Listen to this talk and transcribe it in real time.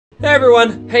Hey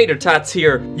everyone, Hatertots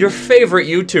here, your favorite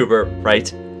YouTuber,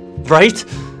 right? Right?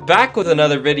 Back with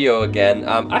another video again.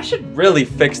 I should really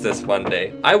fix this one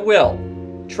day. I will.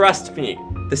 Trust me.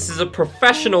 This is a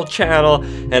professional channel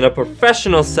and a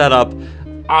professional setup.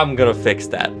 I'm gonna fix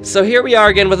that. So here we are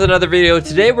again with another video.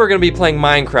 Today we're gonna be playing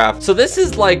Minecraft. So this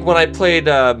is like when I played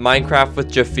Minecraft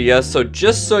with Japhea. So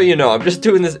just so you know, I'm just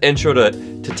doing this intro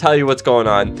to tell you what's going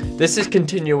on. This is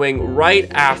continuing right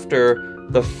after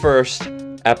the first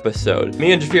episode.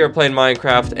 Me and Japhea are playing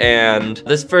Minecraft, and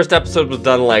this first episode was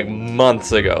done like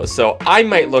months ago, so I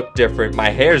might look different. My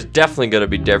hair's definitely gonna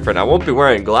be different. I won't be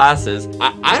wearing glasses.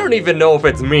 I don't even know if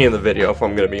it's me in the video, if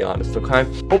I'm gonna be honest, okay?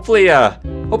 Hopefully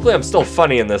I'm still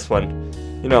funny in this one.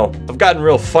 You know, I've gotten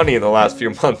real funny in the last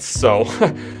few months, so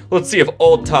let's see if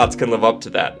old Tots can live up to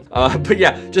that. But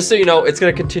yeah, just so you know, it's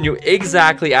gonna continue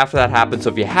exactly after that happens. So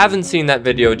if you haven't seen that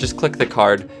video, just click the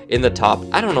card in the top.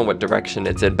 I don't know what direction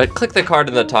it's in, but click the card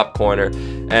in the top corner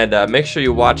and make sure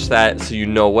you watch that so you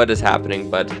know what is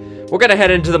happening. But we're gonna head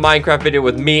into the Minecraft video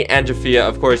with me and Japhea.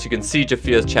 Of course, you can see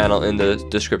Japhea's channel in the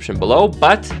description below,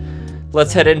 but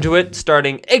let's head into it,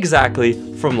 starting exactly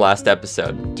from last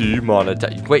episode.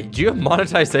 Demonetize. Wait, do you have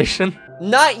monetization?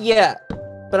 Not yet,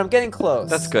 but I'm getting close.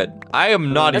 That's good. I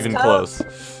am not even close.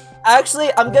 Actually,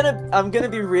 I'm gonna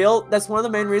be real. That's one of the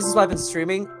main reasons why I've been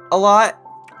streaming a lot.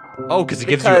 Oh, because it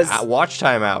gives you watch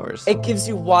time hours. It gives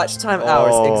you watch time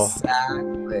hours,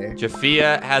 exactly.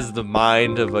 Japhea has the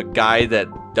mind of a guy that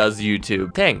does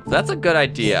YouTube. Dang, that's a good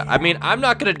idea. I mean, I'm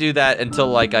not gonna do that until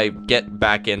like I get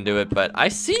back into it, but I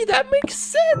see that makes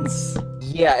sense.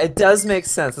 Yeah, it does make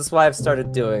sense. That's why I've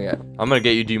started doing it. I'm gonna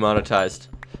get you demonetized.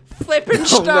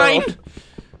 Flippenstein!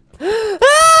 Oh, no.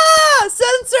 Ah!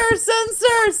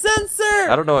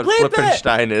 Censor! I don't know what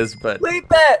Flippenstein is, but Bleep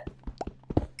it!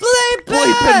 Bleep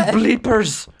it!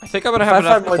 Bleepers! I think I'm gonna have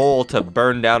enough coal to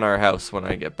burn down our house when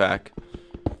I get back.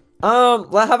 Well,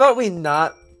 how about we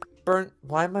not burn?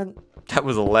 Why am I? That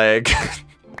was a lag.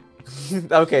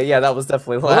 Okay, yeah, that was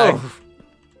definitely lag. Whoa.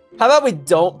 How about we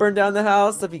don't burn down the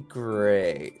house? That'd be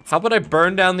great. How about I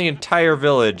burn down the entire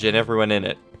village and everyone in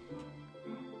it?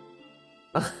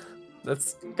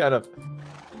 That's kind of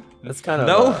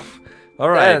no. All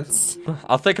right. dense.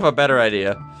 I'll think of a better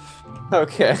idea.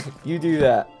 Okay, you do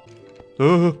that.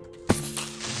 I'm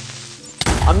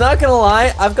not gonna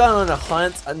lie, I've gone on a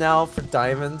hunt now for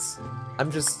diamonds.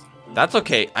 That's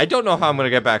okay. I don't know how I'm gonna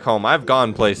get back home. I've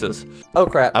gone places. Oh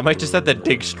crap. I might just have to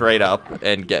dig straight up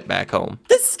and get back home.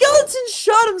 The skeleton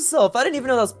shot himself! I didn't even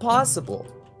know that was possible.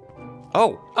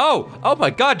 Oh my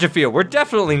god, Japhea, we're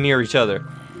definitely near each other.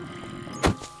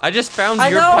 I just found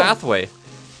your pathway.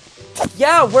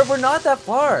 Yeah, we're not that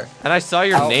far. And I saw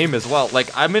your name as well. Like,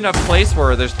 I'm in a place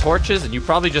where there's torches, and you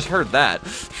probably just heard that.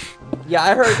 Yeah,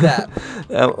 I heard that.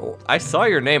 I saw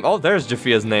your name. Oh, there's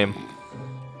Japhea's name.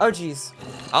 Oh, jeez.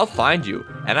 I'll find you,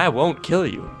 and I won't kill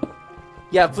you.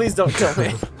 Yeah, please don't kill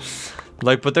me.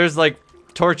 Like, but there's, like,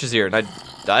 torches here, and I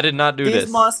did not do this.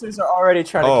 These monsters are already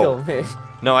trying to kill me.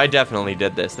 No, I definitely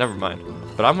did this. Never mind.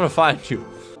 But I'm gonna find you.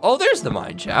 Oh, there's the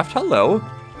mine shaft. Hello.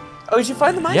 Oh, did you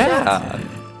find the mine shaft? Yeah.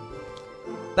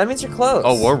 That means you're close.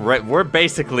 Oh, we're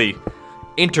basically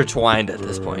intertwined at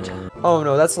this point. Oh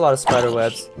no, that's a lot of spider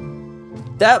webs.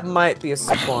 That might be a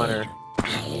spawner.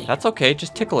 That's okay,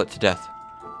 just tickle it to death.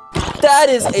 That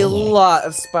is a lot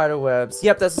of spider webs.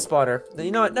 Yep, that's a spawner.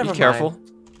 You know what? Never mind. Be careful.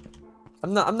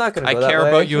 I'm not gonna go I that care way.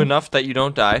 about you enough that you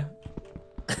don't die.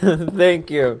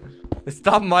 Thank you. It's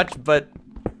not much, but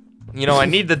you know, I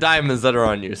need the diamonds that are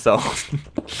on you, so.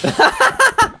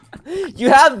 You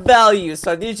have value,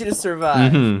 so I need you to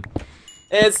survive.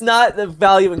 It's not the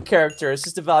value in character, it's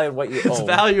just the value in what you own. It's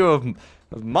value of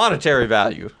monetary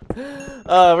value.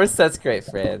 Oh, we're such great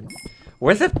friends.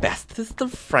 We're the bestest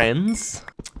of friends.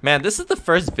 Man, this is the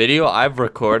first video I've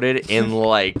recorded in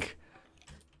like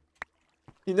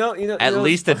at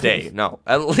least a day. No,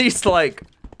 at least like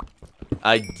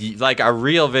a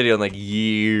real video in like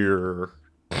year.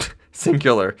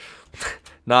 Singular.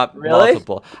 Not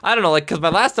multiple. I don't know, like, because my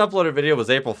last uploaded video was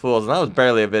April Fool's, and that was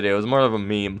barely a video. It was more of a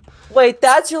meme. Wait,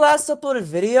 that's your last uploaded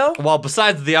video? Well,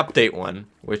 besides the update one,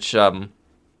 which, Oh,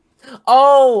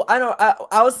 I know.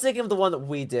 I was thinking of the one that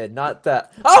we did, not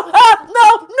that. Oh,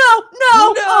 no!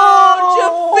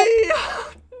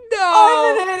 Japhea!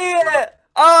 No! I'm an idiot!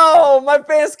 Oh, my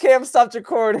face cam stopped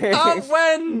recording. Oh,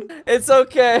 when? It's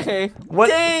okay.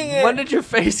 Dang it. When did your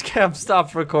face cam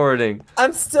stop recording?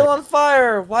 I'm still on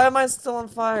fire. Why am I still on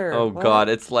fire? Oh, God,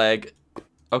 it's lag.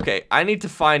 Okay, I need to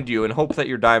find you and hope that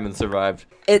your diamond survived.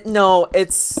 No,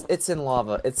 it's in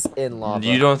lava. It's in lava.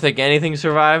 You don't think anything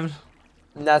survived?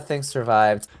 Nothing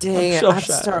survived. Dang it, so I have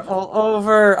to sad. start all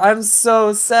over. I'm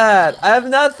so sad. I have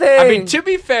nothing. I mean, to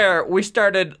be fair, we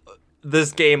started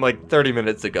this game like 30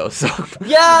 minutes ago, so.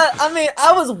 Yeah, I mean,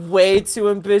 I was way too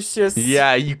ambitious.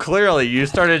 Yeah, you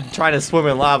started trying to swim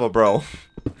in lava, bro.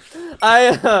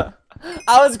 I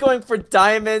was going for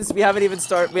diamonds. We haven't even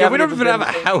started. We don't even have a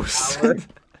house.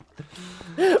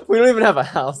 We don't even have a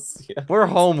house. Yeah. We're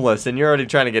homeless, and you're already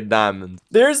trying to get diamonds.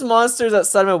 There's monsters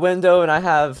outside my window, and I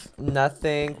have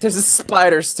nothing. There's a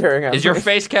spider staring at me. Is your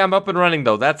face cam up and running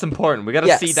though? That's important. We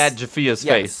gotta see that Japhea's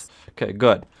face. Okay,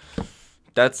 good.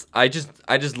 I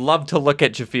just love to look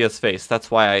at Japhea's face. That's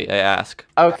why I ask.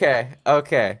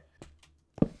 Okay.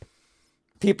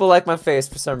 People like my face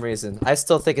for some reason. I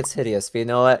still think it's hideous, but you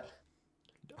know what?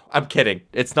 I'm kidding.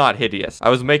 It's not hideous. I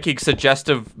was making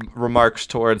suggestive remarks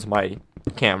towards my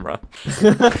camera.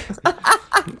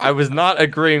 I was not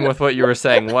agreeing with what you were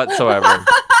saying whatsoever.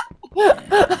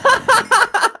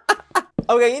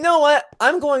 Okay, you know what?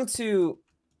 I'm gonna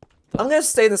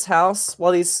stay in this house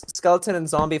while these skeleton and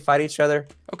zombie fight each other.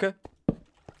 Okay.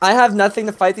 I have nothing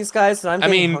to fight these guys, and I'm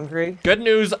getting hungry. Good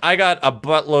news, I got a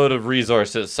buttload of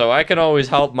resources, so I can always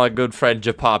help my good friend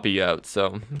Japhea out,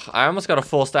 so. I almost got a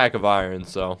full stack of iron,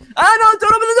 so. Ah, no,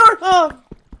 don't open the door! Oh.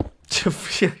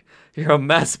 Japhea, you're a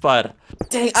mess, bud.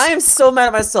 Dang, I am so mad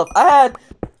at myself. How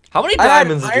many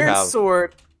diamonds did you iron have?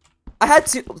 Sword. I had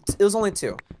 2. It was only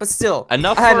 2, but still.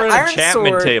 Enough I had for an iron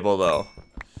enchantment sword. table, though.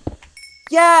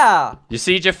 Yeah! You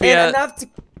see, Japhea? And enough to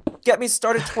get me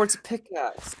started towards a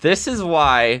pickaxe. This is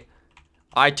why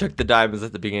I took the diamonds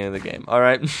at the beginning of the game,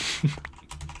 alright?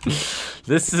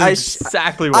 This is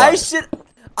exactly why.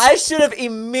 I should have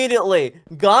immediately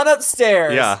gone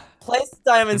upstairs, placed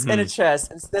diamonds in a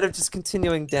chest, instead of just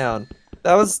continuing down.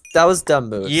 That was dumb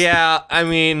moves. Yeah, I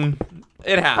mean,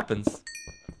 it happens.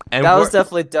 And that was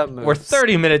definitely dumb moves. We're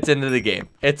 30 minutes into the game.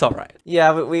 It's alright.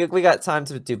 Yeah, we got time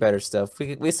to do better stuff.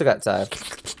 We still got time.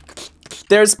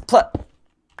 There's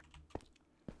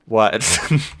What?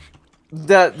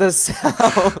 the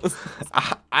sound.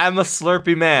 I'm a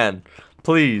slurpy man.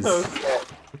 Please.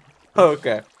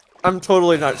 Okay. I'm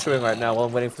totally not chewing right now while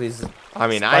I'm waiting for these. I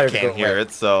mean, I can't hear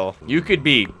it, so you could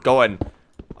be going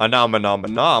nom nom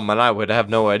nom, and I would have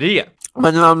no idea.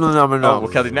 Oh,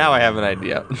 okay, now I have an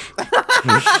idea.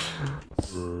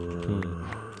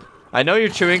 I know you're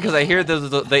chewing because I hear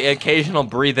the occasional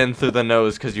breathe in through the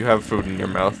nose because you have food in your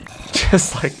mouth.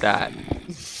 Just like that.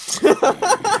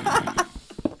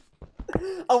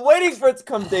 I'm waiting for it to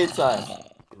come daytime.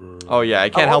 Oh yeah, I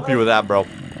can't help you with that, bro.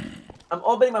 I'm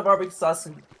opening my barbecue sauce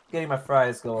and getting my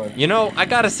fries going. You know, I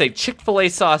gotta say, Chick-fil-A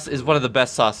sauce is one of the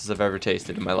best sauces I've ever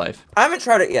tasted in my life. I haven't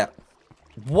tried it yet.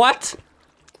 What?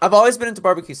 I've always been into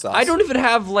barbecue sauce. I don't even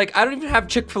have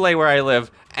Chick-fil-A where I live,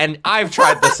 and I've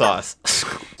tried the sauce.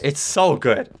 It's so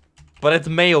good. But it's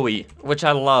mayo-y, which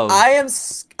I love.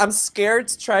 I'm scared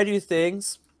to try new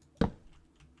things.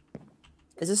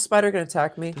 Is this spider gonna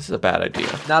attack me? This is a bad idea.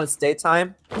 Now it's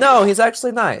daytime? No, he's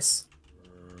actually nice.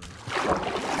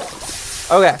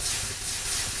 Okay.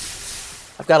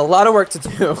 I've got a lot of work to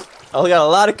do. I've got a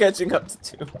lot of catching up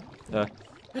to do.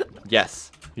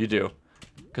 Yes, you do.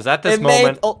 Because at this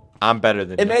moment, I'm better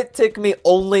than you. It may take me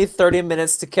only 30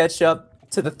 minutes to catch up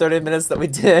to the 30 minutes that we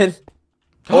did.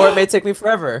 Or it may take me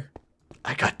forever.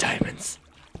 I got diamonds.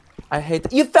 I hate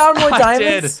that. You found more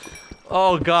diamonds? I did.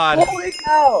 Oh god. Holy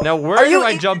cow. Now where do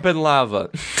I jump in lava?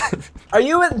 Are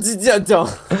you in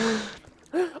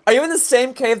Are you in the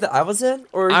same cave that I was in?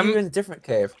 Or are you in a different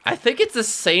cave? I think it's the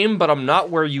same, but I'm not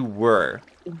where you were.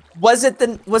 Was it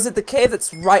the cave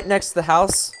that's right next to the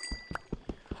house?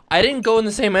 I didn't go in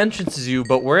the same entrance as you,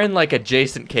 but we're in like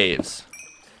adjacent caves.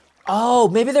 Oh,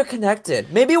 maybe they're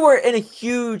connected. Maybe we're in a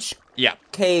huge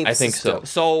cave I think system.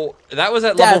 so. So that was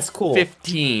at level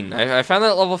 15. I found that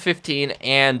at level 15,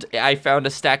 and I found a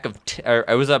stack of,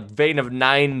 it was a vein of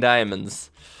 9 diamonds.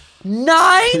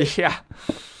 9? Yeah.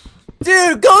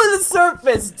 Dude, go to the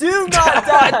surface. Do not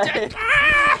die.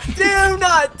 Do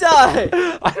not die.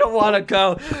 I don't want to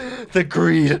go. The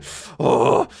greed.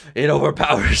 Oh, it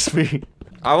overpowers me.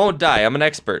 I won't die. I'm an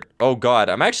expert. Oh god.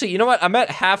 I'm actually, you know what? I'm at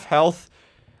half health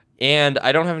and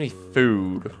I don't have any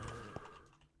food.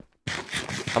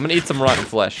 I'm gonna eat some rotten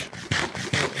flesh. See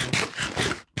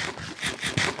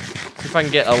if I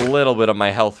can get a little bit of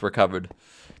my health recovered.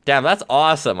 Damn, that's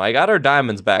awesome. I got our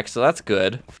diamonds back, so that's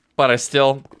good. But I'm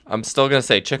still gonna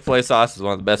say Chick-fil-A sauce is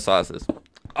one of the best sauces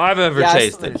I've ever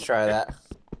tasted. I'm gonna try that.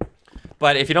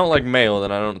 But if you don't like mayo,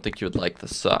 then I don't think you would like the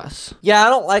sauce. Yeah, I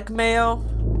don't like mayo.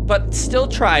 But still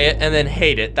try it and then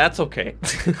hate it. That's okay.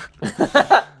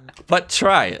 But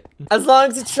try it. As long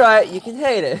as you try it, you can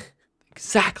hate it.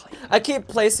 Exactly. I keep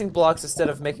placing blocks instead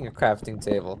of making a crafting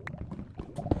table.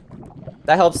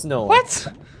 That helps no one. What?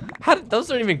 How did, those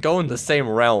don't even go in the same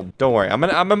realm. Don't worry, I'm a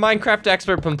Minecraft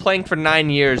expert, been playing for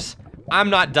 9 years. I'm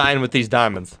not dying with these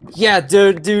diamonds. Yeah,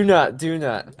 dude, do not.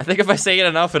 I think if I say it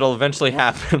enough, it'll eventually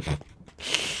happen.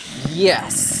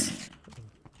 Yes.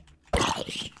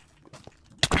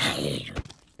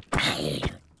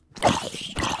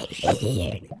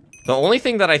 The only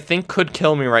thing that I think could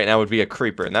kill me right now would be a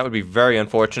creeper, and that would be very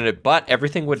unfortunate, but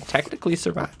everything would technically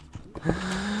survive.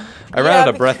 I ran out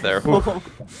of breath there.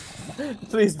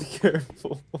 Please be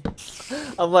careful.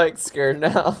 I'm like scared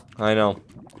now. I know.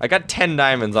 I got 10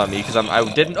 diamonds on me because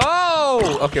I didn't.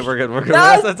 Oh! Okay, we're good. We're good.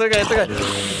 No! That's okay. It's okay.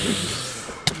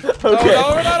 Okay. No,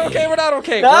 we're not okay. We're not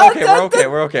okay. No, we're okay.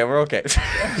 We're okay. We're okay.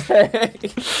 Okay.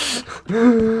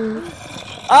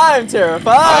 I'm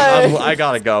terrified. I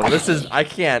gotta go. This is. I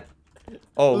can't.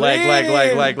 Oh, leg.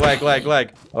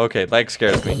 Okay, leg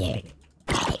scares me.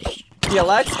 Yeah,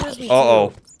 lag scares me too.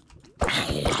 Uh-oh.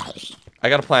 I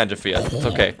got a plan, Japhea. It's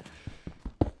okay.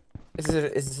 Is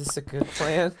this a good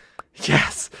plan?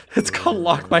 Yes. It's gonna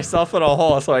lock myself in a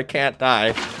hole so I can't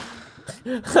die.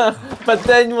 But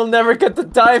then we'll never get the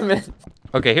diamond.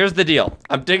 Okay, here's the deal.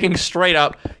 I'm digging straight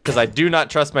up because I do not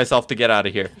trust myself to get out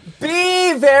of here.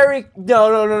 Be very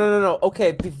no.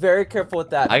 Okay, be very careful with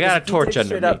that. I got a torch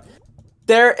under me.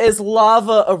 There is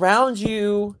lava around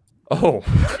you. Oh.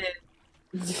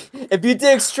 If you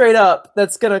dig straight up,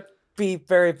 that's gonna be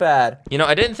very bad. You know,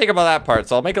 I didn't think about that part,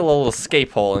 so I'll make a little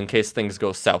escape hole in case things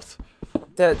go south.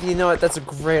 You know what? That's a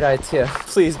great idea.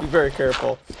 Please be very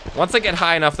careful. Once I get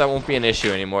high enough, that won't be an issue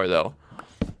anymore, though.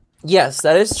 Yes,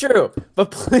 that is true.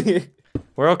 But please.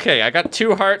 We're okay. I got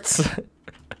 2 hearts.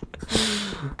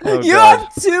 Oh, you God.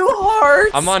 have 2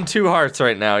 hearts. I'm on 2 hearts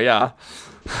right now. Yeah.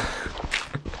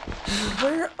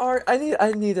 Where are I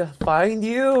need to find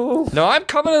you. No, I'm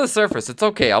coming to the surface. It's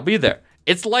okay. I'll be there.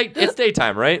 It's light. It's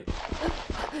daytime, right?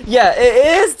 Yeah, it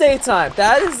is daytime.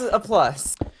 That is a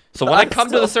plus. So when I come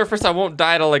to the surface, I won't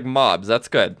die to like mobs. That's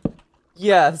good.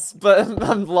 Yes, but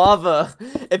I'm lava.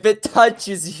 If it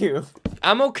touches you.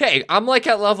 I'm okay. I'm like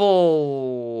at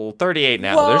level 38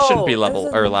 now. Whoa, there shouldn't be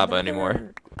lava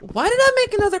anymore. Why did I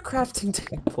make another crafting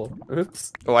table?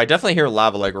 Oops. Oh, I definitely hear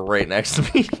lava like right next to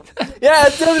me. Yeah,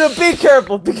 no, be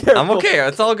careful, be careful. I'm okay.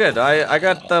 It's all good. I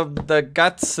got the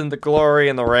guts and the glory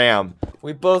and the RAM.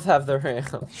 We both have the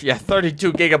RAM. Yeah,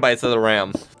 32 gigabytes of the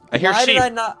RAM. I hear Why sheep. did I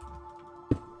not?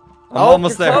 I'm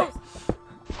almost there. Close.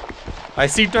 I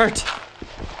see dirt.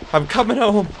 I'm coming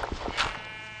home.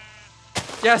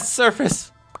 Yes,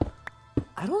 surface.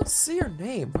 I don't see your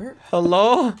name. Where?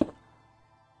 Hello?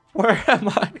 Where am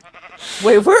I?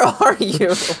 Wait, where are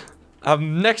you?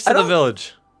 I'm next to the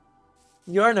village.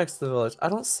 You are next to the village. I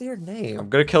don't see your name. I'm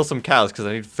gonna kill some cows because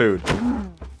I need food.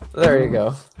 There you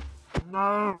go.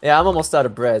 No. Yeah, I'm almost out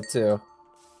of bread too.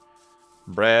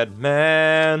 Bread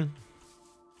man.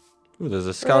 Ooh, there's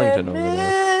a skeleton over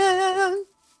there.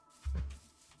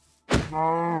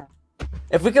 No.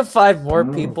 If we could find more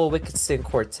people, we could sing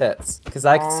quartets. Because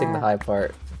I can sing the high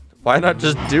part. Why not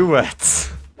just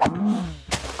duets?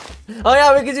 Oh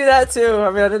yeah, we could do that too. I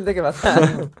mean, I didn't think about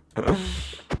that.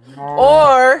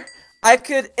 Or I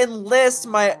could enlist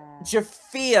my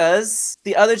Japheas,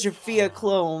 the other Japhea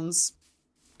clones.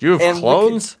 You have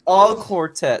clones? All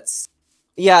quartets.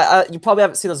 Yeah, you probably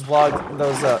haven't seen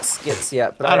those skits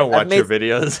yet. But I don't watch your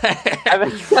videos.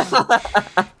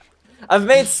 I've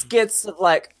made skits of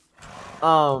like,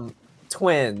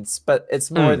 twins, but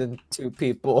it's more than 2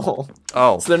 people.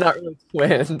 Oh. So they're not really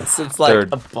twins. It's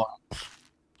like a bunch.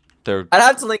 I'd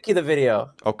have to link you the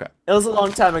video. Okay. It was a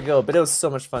long time ago, but it was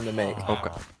so much fun to make. Okay.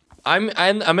 I'm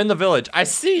in the village. I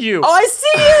see you. Oh, I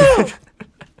see you.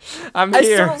 I'm I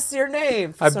here. still don't see your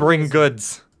name. I bring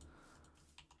goods.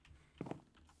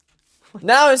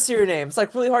 Now I see your name. It's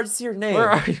like really hard to see your name. Where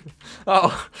are you?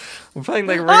 Oh, we're playing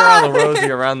like Ring Around the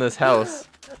Rosie around this house.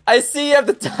 I see you have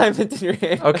the diamond in your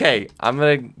hand. Okay, I'm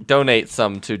gonna donate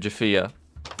some to Japhea.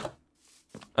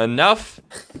 Enough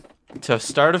to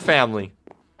start a family.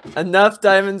 Enough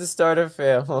diamond to start a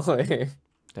family.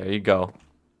 There you go.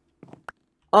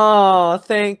 Oh,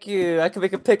 thank you. I can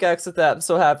make a pickaxe with that. I'm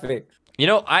so happy. You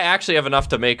know, I actually have enough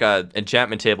to make an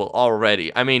enchantment table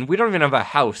already. I mean, we don't even have a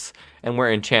house, and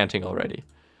we're enchanting already.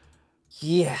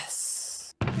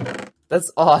 Yes.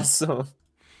 That's awesome.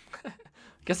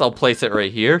 Guess I'll place it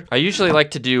right here. I usually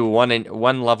like to do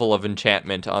one level of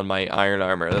enchantment on my iron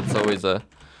armor. That's always a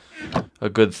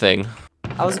good thing.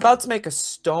 I was about to make a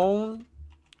stone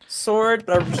sword,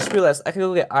 but I just realized I could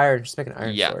go get iron, just make an iron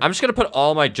sword. Yeah, I'm just gonna put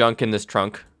all my junk in this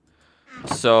trunk.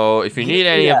 So if you need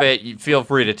any of it, you feel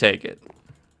free to take it.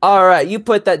 All right, you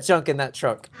put that junk in that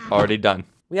trunk. Already done.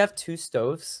 We have 2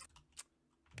 stoves.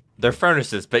 They're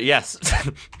furnaces, but yes.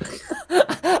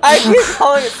 I keep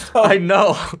calling it stove. I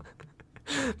know.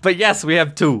 But yes, we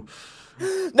have 2.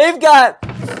 They've got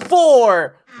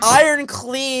 4 iron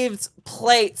cleaved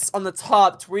plates on the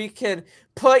top to where you can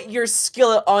put your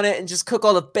skillet on it and just cook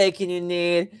all the bacon you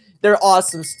need. They're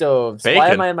awesome stoves. Bacon? Why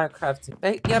am I in my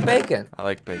crafting? Yeah, bacon. I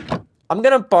like bacon. I'm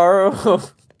gonna borrow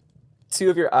 2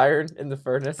 of your iron in the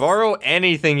furnace. Borrow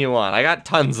anything you want. I got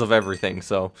tons of everything,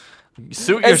 so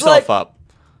suit It's yourself like up.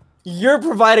 You're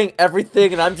providing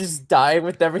everything and I'm just dying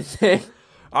with everything.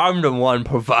 I'm the one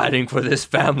providing for this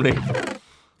family.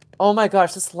 Oh my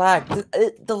gosh, this lag.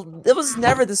 It was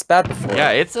never this bad before.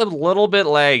 Yeah, it's a little bit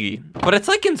laggy. But it's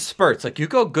like in spurts. Like, you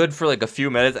go good for like a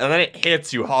few minutes, and then it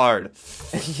hits you hard.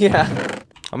 Yeah.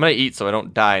 I'm gonna eat so I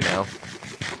don't die now.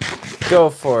 Go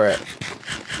for it.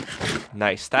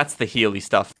 Nice. That's the Healy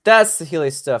stuff. That's the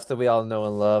Healy stuff that we all know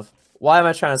and love. Why am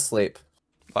I trying to sleep?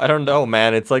 I don't know,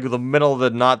 man. It's like the middle of the,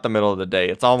 not the middle of the day.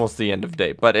 It's almost the end of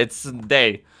day, but it's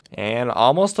day. And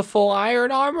almost a full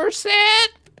iron armor set.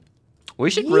 We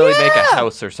should really make a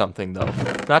house or something, though.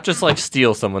 Not just, like,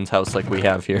 steal someone's house like we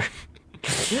have here.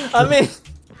 I mean,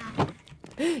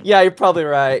 yeah, you're probably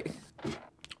right.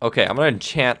 Okay, I'm gonna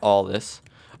enchant all this.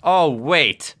 Oh,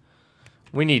 wait.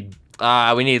 We need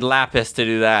lapis to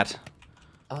do that.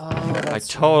 Oh, I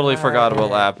totally forgot about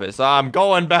lapis. I'm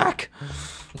going back.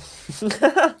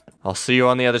 I'll see you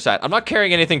on the other side. I'm not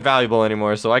carrying anything valuable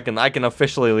anymore, so I can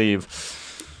officially leave.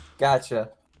 Gotcha.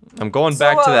 I'm going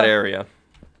back to that area.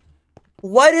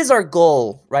 What is our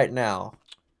goal right now?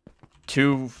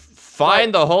 To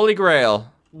find the Holy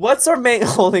Grail. What's our main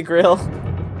Holy Grail?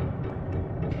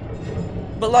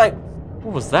 But like,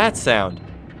 What was that sound?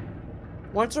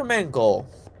 what's our main goal?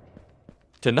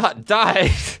 To not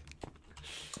die.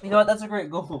 You know what? That's a great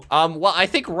goal. Well, I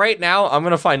think right now I'm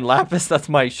gonna find lapis. That's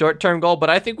my short-term goal. But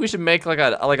I think we should make like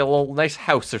a little nice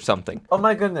house or something. Oh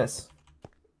my goodness!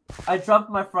 I dropped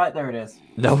my fry. There it is.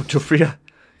 No, Japhea.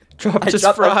 Drop I his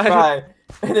dropped my fry. fry,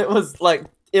 and it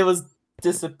was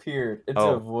disappeared into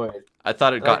a void. I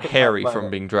thought it And I got could not hairy find from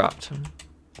it. being dropped.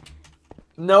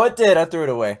 No, it did. I threw it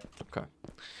away. Okay.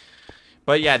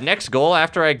 But yeah, next goal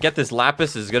after I get this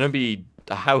lapis is gonna be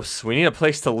a house. We need a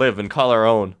place to live and call our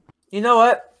own. You know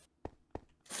what?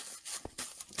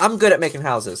 I'm good at making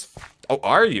houses. Oh,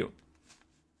 are you?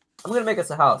 I'm gonna make us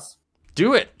a house.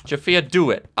 Do it, Japhea. Do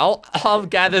it. I'll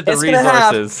gather the It's gonna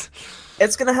have- resources.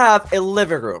 It's gonna have a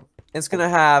living room. It's gonna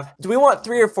have. Do we want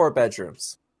 3 or 4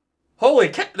 bedrooms? Holy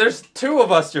cow! There's 2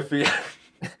 of us, Japhea.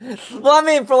 Well, I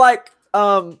mean, for like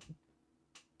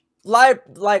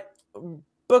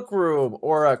book room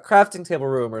or a crafting table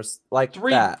room or like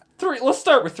 3. that. 3. Let's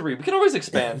start with 3. We can always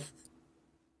expand.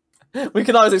 We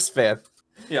can always expand.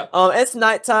 Yeah. It's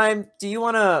nighttime. Do you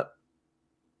wanna?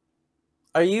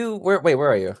 Are you where? Wait, where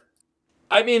are you?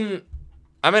 I mean,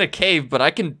 I'm in a cave, but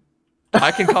I can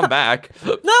come back.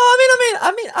 No,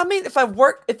 I mean, if I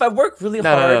work really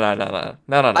hard.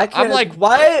 No. I can, I'm like,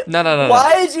 why? No.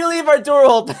 Why did you leave our door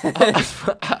open?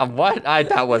 What?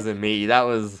 That wasn't me. That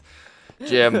was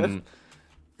Jim.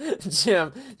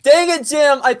 Jim, dang it,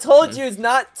 Jim! I told you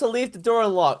not to leave the door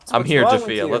unlocked. I'm What's here, wrong with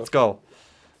Japhea. you? Let's go.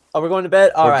 Oh, we're going to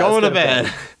bed. All We're right, going let's to go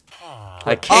bed.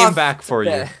 I came Off back to for you.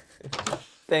 bed.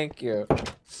 Thank you.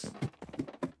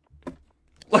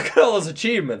 Look at all those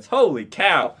achievements. Holy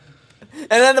cow.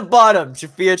 And at the bottom,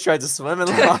 Japhea tried to swim in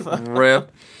lava.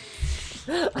 Rip.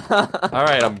 All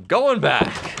right, I'm going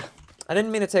back. I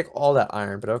didn't mean to take all that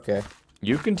iron, but okay.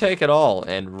 You can take it all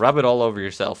and rub it all over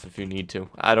yourself if you need to.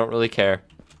 I don't really care.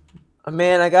 Oh,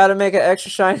 man, I gotta make it extra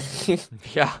shiny.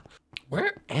 Yeah.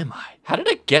 Where am I? How did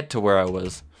I get to where I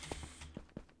was?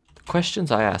 The questions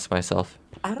I ask myself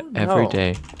I don't know. every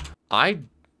day. I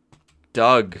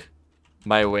dug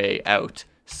my way out,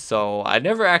 so I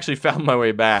never actually found my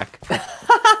way back.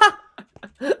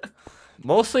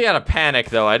 Mostly out of panic,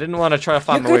 though. I didn't want to try to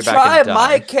find my way back and die. You could try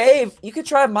my cave. You could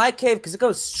try my cave because it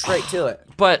goes straight to it.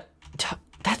 But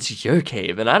that's your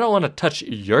cave, and I don't want to touch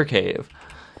your cave.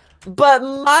 But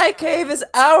my cave is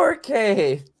our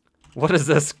cave. What is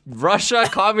this? Russia?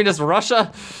 Communist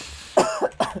Russia?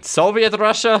 Soviet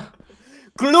Russia?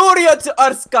 Gloria to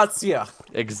Arskatia.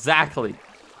 Exactly.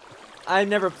 I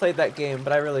never played that game,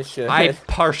 but I really should. I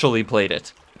partially played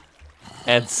it.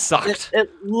 And sucked.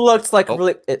 It looked like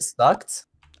really... It sucked?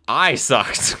 I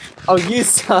sucked. Oh, you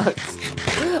sucked.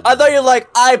 I thought you were like,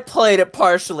 I played it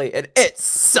partially, and it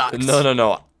sucked.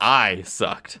 No. I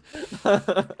sucked.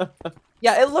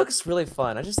 Yeah, it looks really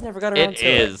fun. I just never got around to it.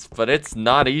 It is, but it's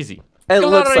not easy. It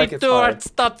looks like it's hard.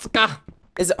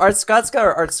 Is it Artskotska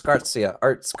or Artskartsia?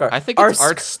 I think it's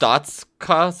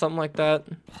Artstotska, something like that.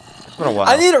 It's been a while.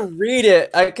 I need to read it.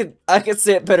 I could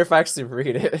say it better if I actually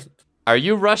read it. Are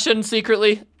you Russian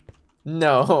secretly?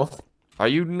 No. Are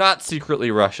you not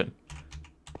secretly Russian?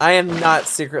 I am not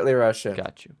secretly Russian.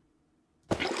 Got you.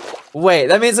 Wait,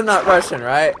 that means I'm not Russian,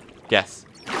 right? Yes.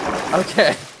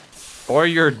 Okay. Or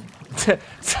you're...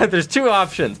 So there's two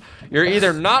options. You're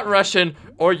either not Russian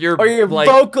or you're like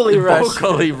vocally Russian.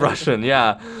 Vocally Russian,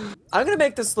 yeah. I'm gonna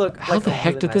make this look How like the a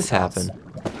heck really did nice this house. happen?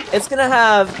 It's gonna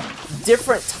have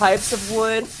different types of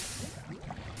wood.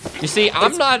 You see,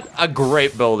 I'm not a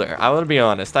great builder. I want to be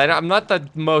honest. I'm not the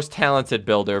most talented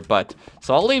builder, but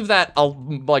so I'll leave that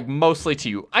like mostly to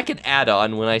you. I can add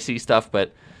on when I see stuff,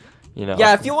 but you know.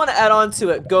 Yeah, if you want to add on to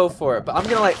it, go for it. But I'm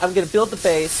gonna build the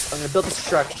base. I'm gonna build the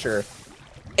structure.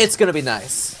 It's gonna be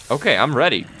nice. Okay, I'm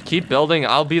ready. Keep building.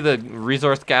 I'll be the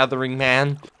resource gathering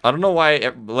man. I don't know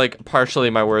why, like, partially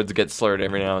my words get slurred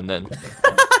every now and then.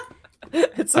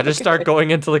 I just start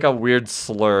going into like a weird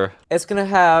slur. It's gonna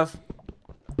have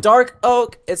dark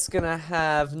oak. It's gonna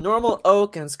have normal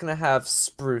oak, and it's gonna have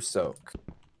spruce oak.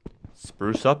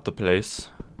 Spruce up the place.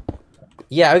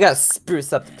 Yeah, we gotta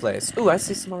spruce up the place. Ooh, I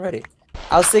see some already.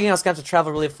 I was thinking I was gonna have to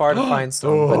travel really far to find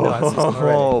some, but no, I see some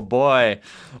already. Oh boy.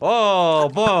 Oh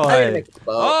boy.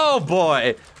 Oh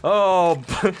boy. Oh.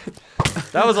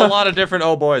 That was a lot of different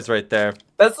oh boys right there.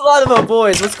 That's a lot of oh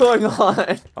boys. What's going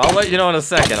on? I'll let you know in a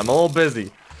second. I'm a little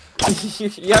busy.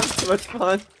 You have too much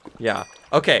fun. Yeah.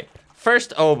 Okay.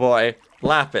 First oh boy,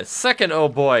 lapis. Second oh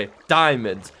boy,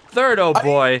 diamonds. Third oh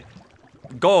boy,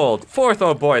 gold. Fourth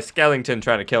oh boy, skeleton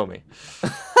trying to kill me.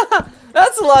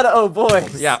 That's a lot of oh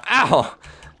boys. Yeah. Ow.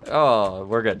 Oh,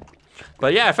 we're good.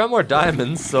 But yeah, I found more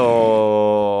diamonds, so...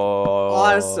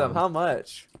 Awesome. How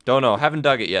much? Don't know. Haven't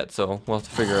dug it yet, so we'll have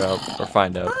to figure out or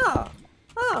find out.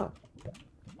 Oh.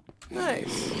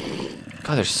 Nice.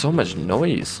 God, there's so much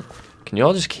noise. Can you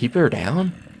all just keep her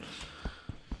down?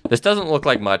 This doesn't look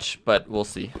like much, but we'll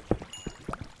see.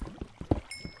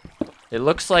 It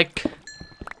looks like...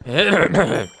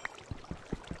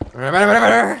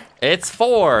 It's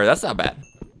 4. That's not bad.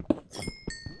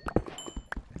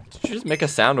 Did you just make a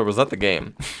sound, or was that the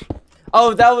game?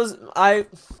 Oh, that was... I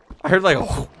heard like...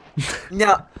 Oh.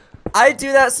 Now, I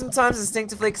do that sometimes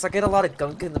instinctively because I get a lot of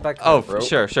gunk in the back of my throat.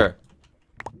 Sure.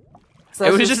 So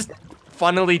it was just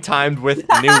funnily timed with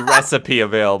new recipe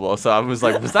available, so I was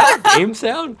like, was that a game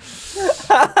sound?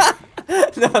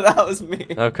 No, that was me.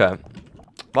 Okay.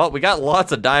 Well, we got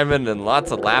lots of diamond and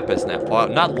lots of lapis now. Well,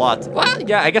 not lots. Well,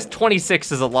 yeah, I guess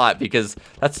 26 is a lot because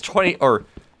that's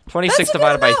 26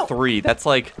 divided by 3. That's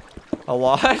like a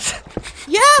lot.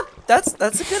 Yeah, that's a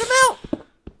good amount.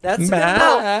 That's a good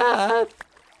amount.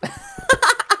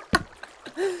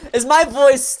 Is my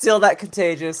voice still that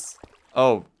contagious?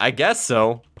 Oh, I guess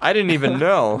so. I didn't even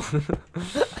know.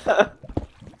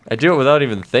 I do it without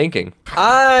even thinking.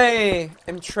 I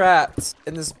am trapped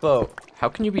in this boat. How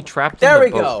can you be trapped in the boat? There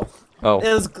we go. Oh.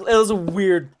 It was a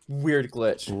weird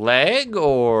glitch. Leg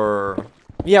or?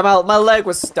 Yeah, my leg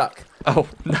was stuck. Oh,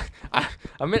 I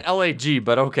meant LAG,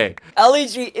 but okay.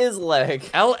 LEG is leg.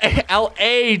 LAG.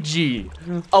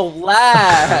 Oh,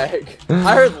 lag.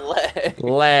 I heard leg.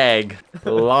 Lag.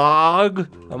 Log.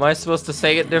 Am I supposed to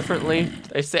say it differently?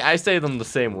 I say them the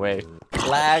same way.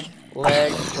 Lag,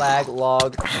 leg, lag,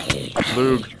 log.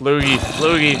 Loogie.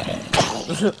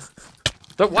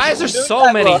 Why is there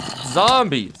so many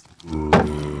zombies?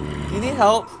 You need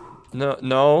help?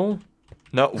 No.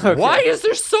 Okay. Why is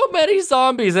there so many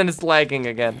zombies and it's lagging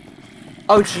again?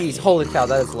 Oh jeez, holy cow,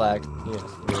 that is lag.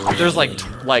 Yeah. There's like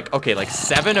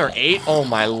 7 or 8. Oh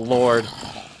my lord.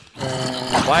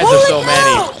 Why is there so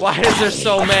many? Why is there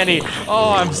so many?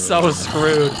 Oh, I'm so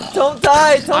screwed. Don't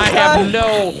die, don't die. I have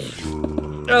no...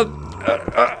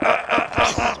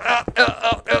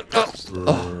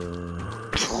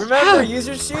 Remember, use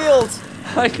your shield.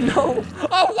 I know.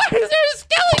 Oh, why is there a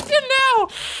skeleton now?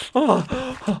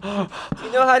 Oh.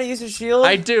 You know how to use your shield?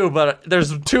 I do, but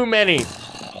there's too many.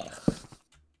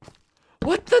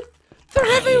 What the? They're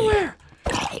everywhere.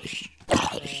 Is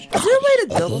there a way to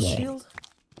double shield?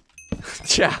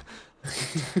 Yeah.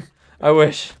 I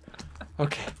wish.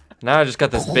 Okay. Now I just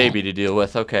got this baby to deal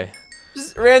with. Okay.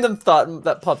 Just random thought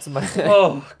that pops in my head.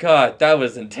 Oh, God. That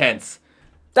was intense.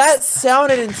 That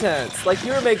sounded intense. Like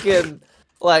you were making,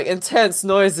 like, intense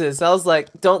noises. I was like,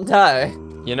 don't die.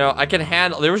 You know, I can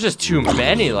handle... There was just too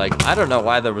many. Like, I don't know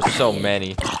why there was so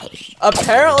many.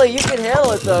 Apparently, you can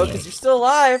handle it, though, because you're still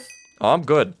alive. Oh, I'm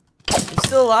good. You're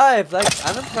still alive. Like,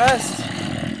 I'm impressed.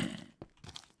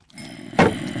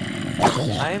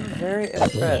 I am very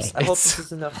impressed. I hope this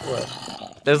is enough wood.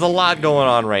 There's a lot going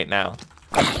on right now.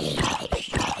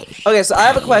 Okay, so I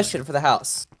have a question for the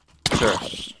house. Sure.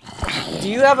 Do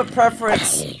you have a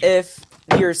preference if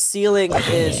your ceiling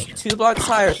is 2 blocks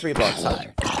high or 3 blocks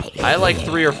high? I like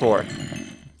 3 or 4.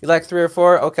 You like 3 or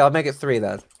 4? Okay, I'll make it 3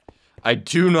 then. I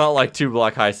do not like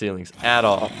 2-block high ceilings at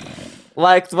all.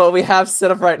 Like what we have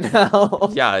set up right now.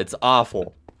 Yeah, it's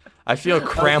awful. I feel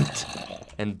cramped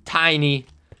and tiny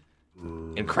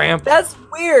and cramped. That's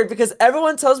weird because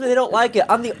everyone tells me they don't like it.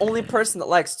 I'm the only person that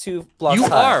likes 2 blocks high.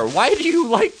 You are. Why do you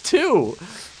like 2?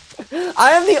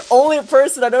 I am the only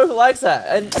person I know who likes that,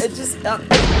 and it just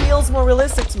it feels more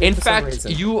realistic to me. In for fact,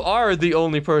 some reason. you are the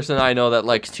only person I know that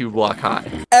likes 2-block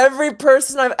high. Every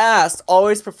person I've asked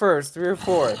always prefers 3 or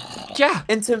 4. Yeah.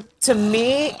 And to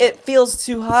me, it feels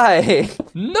too high.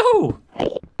 No.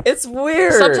 It's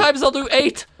weird. Sometimes I'll do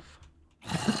 8.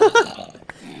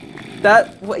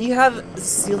 What you have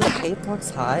ceiling 8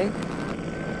 blocks high?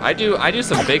 I do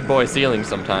some big boy ceilings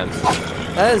sometimes.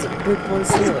 That is a big boy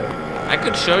ceiling. I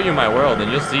could show you my world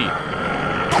and you'll see.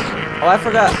 Oh, I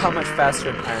forgot how much faster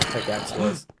an iron pickaxe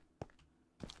was.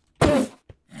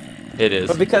 It is.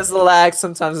 But because of the lag,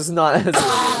 sometimes it's not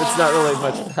really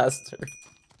much faster.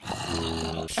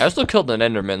 I also killed an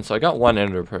enderman, so I got 1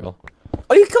 ender pearl.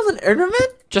 Oh, you killed an enderman?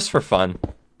 Just for fun.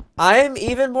 I am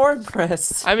even more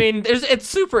impressed. I mean, it's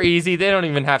super easy. They don't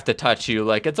even have to touch you.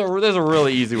 Like, there's a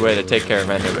really easy way to take care of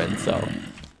endermen, so.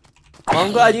 Well,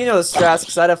 I'm glad you know the strats,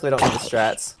 because I definitely don't know the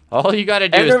strats. All you gotta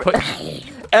do is put...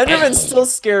 Endermen still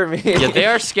scare me. Yeah, they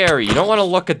are scary. You don't want to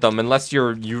look at them unless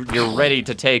you're ready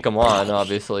to take them on,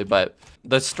 obviously. But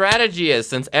the strategy is,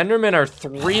 since Endermen are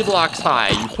 3 blocks high,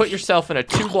 you put yourself in a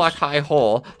 2-block high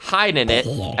hole, hide in it,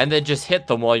 and then just hit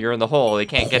them while you're in the hole. They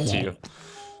can't get to you.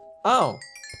 Oh.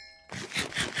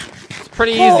 It's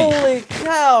pretty easy. Holy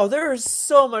cow! There is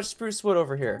so much spruce wood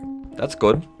over here. That's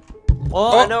good.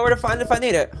 Well, I know where to find it if I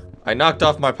need it. I knocked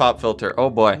off my pop filter. Oh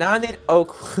boy. Now I need.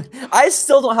 Oh, I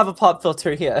still don't have a pop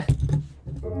filter yet.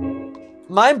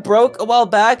 Mine broke a while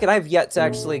back, and I've yet to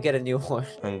actually get a new one.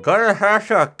 I'm gonna have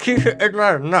to keep it in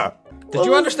my mouth. Did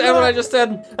you understand what I just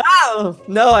said? Oh,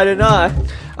 no, I did not.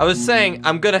 I was saying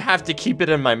I'm gonna have to keep it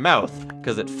in my mouth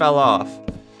because it fell off.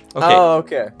 Okay. Oh,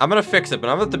 okay. I'm gonna fix it, but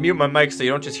I'm gonna have to mute my mic so you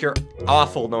don't just hear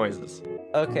awful noises.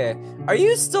 Okay. Are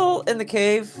you still in the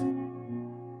cave?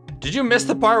 Did you miss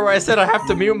the part where I said I have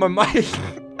to mute my mic?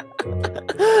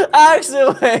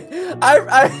 Actually, wait.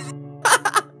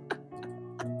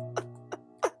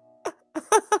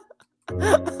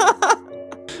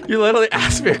 You literally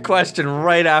asked me a question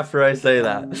right after I say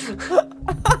that.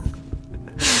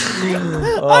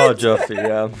 Oh,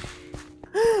 Japhea.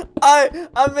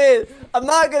 I mean, I'm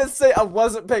not gonna say I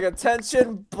wasn't paying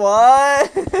attention,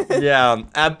 but... Yeah,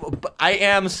 I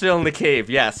am still in the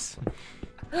cave, yes.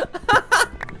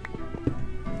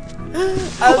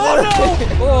 Oh, no!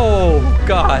 Oh,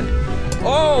 God.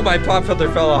 Oh, my pop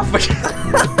filter fell off.